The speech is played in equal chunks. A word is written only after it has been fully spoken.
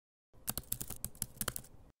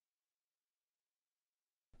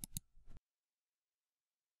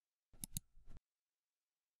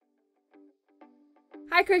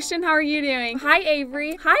Hi Christian, how are you doing? Hi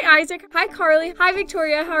Avery. Hi Isaac. Hi Carly. Hi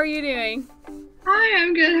Victoria, how are you doing? Hi,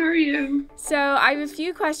 I'm good. How are you? So I have a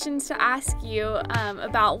few questions to ask you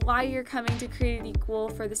about why you're coming to Created Equal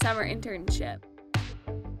for the summer internship.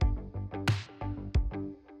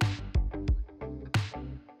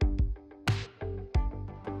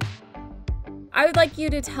 I would like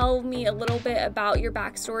you to tell me a little bit about your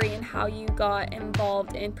backstory and how you got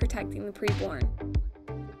involved in protecting the preborn.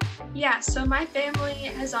 Yeah, so my family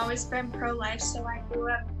has always been pro-life, so I grew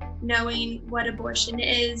up knowing what abortion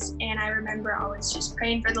is, and I remember always just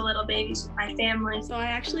praying for the little babies with my family. So I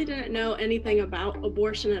actually didn't know anything about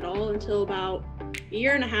abortion at all until about a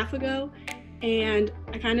year and a half ago, and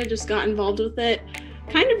I kind of just got involved with it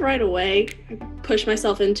kind of right away. I pushed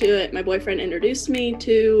myself into it. My boyfriend introduced me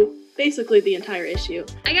to basically the entire issue.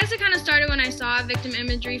 I guess it kind of started when I saw victim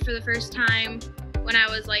imagery for the first time when I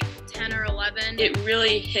was like 10 or 11. It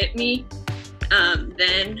really hit me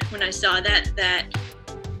then when I saw that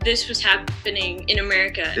this was happening in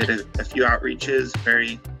America. Did a few outreaches,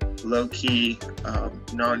 very low-key,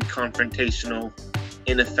 non-confrontational,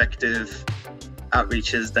 ineffective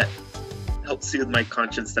outreaches that helped soothe my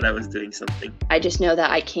conscience that I was doing something. I just know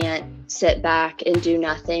that I can't sit back and do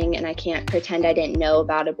nothing, and I can't pretend I didn't know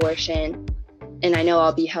about abortion, and I know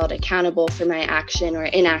I'll be held accountable for my action or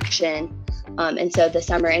inaction. And so the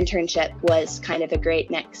summer internship was kind of a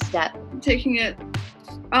great next step. Taking it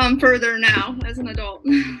further now as an adult.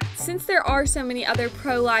 Since there are so many other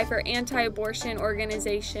pro-life or anti-abortion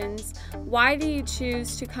organizations, why do you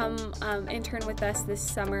choose to come intern with us this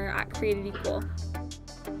summer at Created Equal?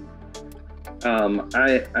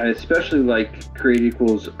 I especially like Created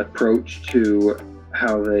Equal's approach to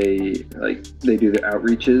how they do the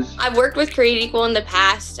outreaches. I've worked with Created Equal in the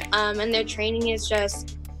past, and their training is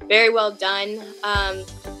just very well done.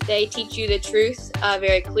 They teach you the truth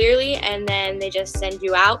very clearly, and then they just send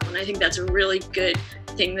you out. And I think that's a really good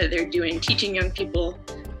thing that they're doing, teaching young people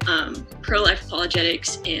pro-life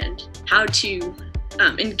apologetics and how to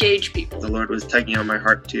engage people. The Lord was tugging on my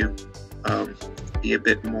heart to be a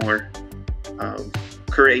bit more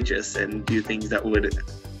courageous and do things that would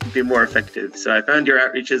be more effective. So I found your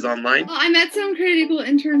outreaches online. Well, I met some Created Equal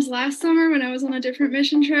interns last summer when I was on a different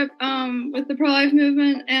mission trip with the pro-life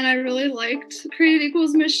movement, and I really liked Created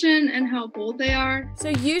Equal's mission and how bold they are. So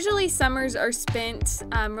usually summers are spent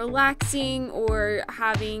relaxing or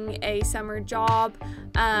having a summer job,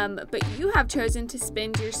 but you have chosen to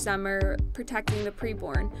spend your summer protecting the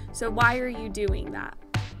preborn. So why are you doing that?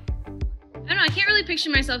 I don't know, I can't really picture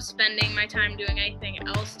myself spending my time doing anything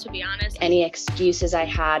else, to be honest. Any excuses I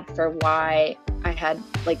had for why I had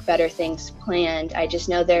better things planned, I just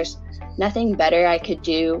know there's nothing better I could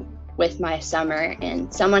do with my summer,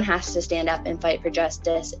 and someone has to stand up and fight for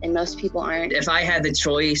justice, and most people aren't. If I had the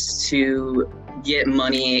choice to get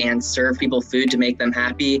money and serve people food to make them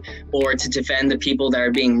happy, or to defend the people that are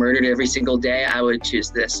being murdered every single day, I would choose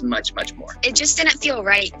this much, much more. It just didn't feel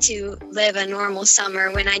right to live a normal summer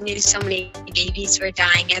when I knew so many babies were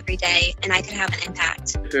dying every day and I could have an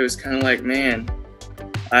impact. It was kind of like, man,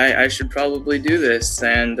 I should probably do this,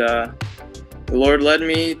 and the Lord led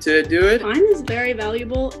me to do it. Time is very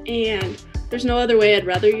valuable, and there's no other way I'd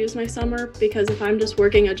rather use my summer, because if I'm just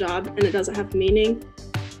working a job and it doesn't have meaning,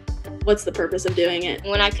 what's the purpose of doing it?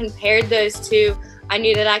 When I compared those two, I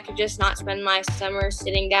knew that I could just not spend my summer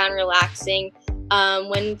sitting down relaxing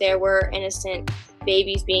when there were innocent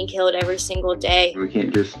babies being killed every single day. We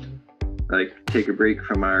can't just take a break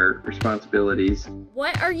from our responsibilities.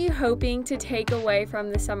 What are you hoping to take away from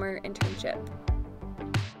the summer internship?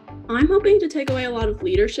 I'm hoping to take away a lot of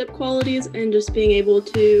leadership qualities and just being able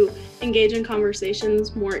to engage in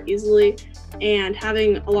conversations more easily and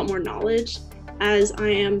having a lot more knowledge, as I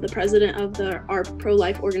am the president of our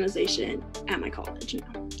pro-life organization at my college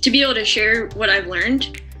now. To be able to share what I've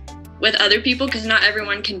learned with other people, because not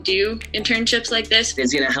everyone can do internships like this.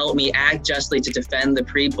 It's going to help me act justly to defend the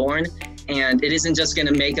preborn, and it isn't just going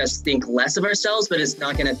to make us think less of ourselves, but it's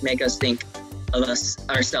not going to make us think of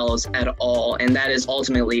ourselves at all, and that is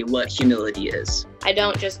ultimately what humility is. I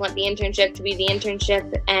don't just want the internship to be the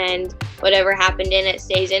internship and whatever happened in it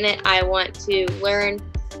stays in it. I want to learn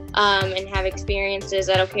and have experiences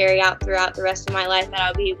that'll carry out throughout the rest of my life that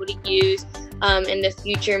I'll be able to use in the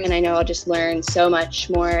future. And I know I'll just learn so much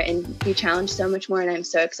more and be challenged so much more, and I'm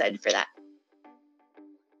so excited for that.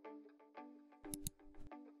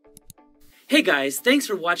 Hey guys, thanks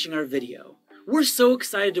for watching our video. We're so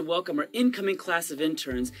excited to welcome our incoming class of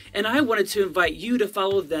interns, and I wanted to invite you to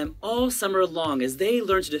follow them all summer long as they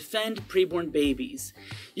learn to defend preborn babies.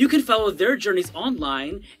 You can follow their journeys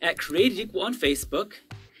online at Created Equal on Facebook,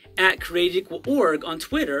 at Created Equal.org on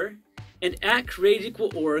Twitter, and at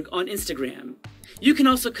CreateEqual.org on Instagram. You can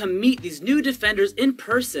also come meet these new defenders in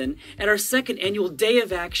person at our second annual Day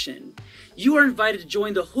of Action. You are invited to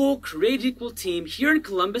join the whole Create Equal team here in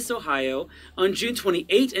Columbus, Ohio on June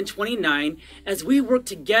 28 and 29 as we work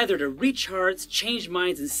together to reach hearts, change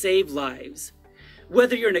minds, and save lives.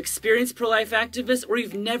 Whether you're an experienced pro-life activist or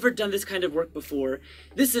you've never done this kind of work before,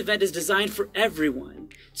 this event is designed for everyone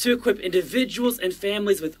to equip individuals and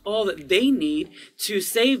families with all that they need to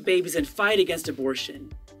save babies and fight against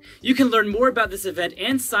abortion. You can learn more about this event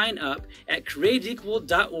and sign up at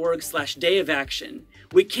createequal.org/dayofaction.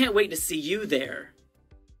 We can't wait to see you there.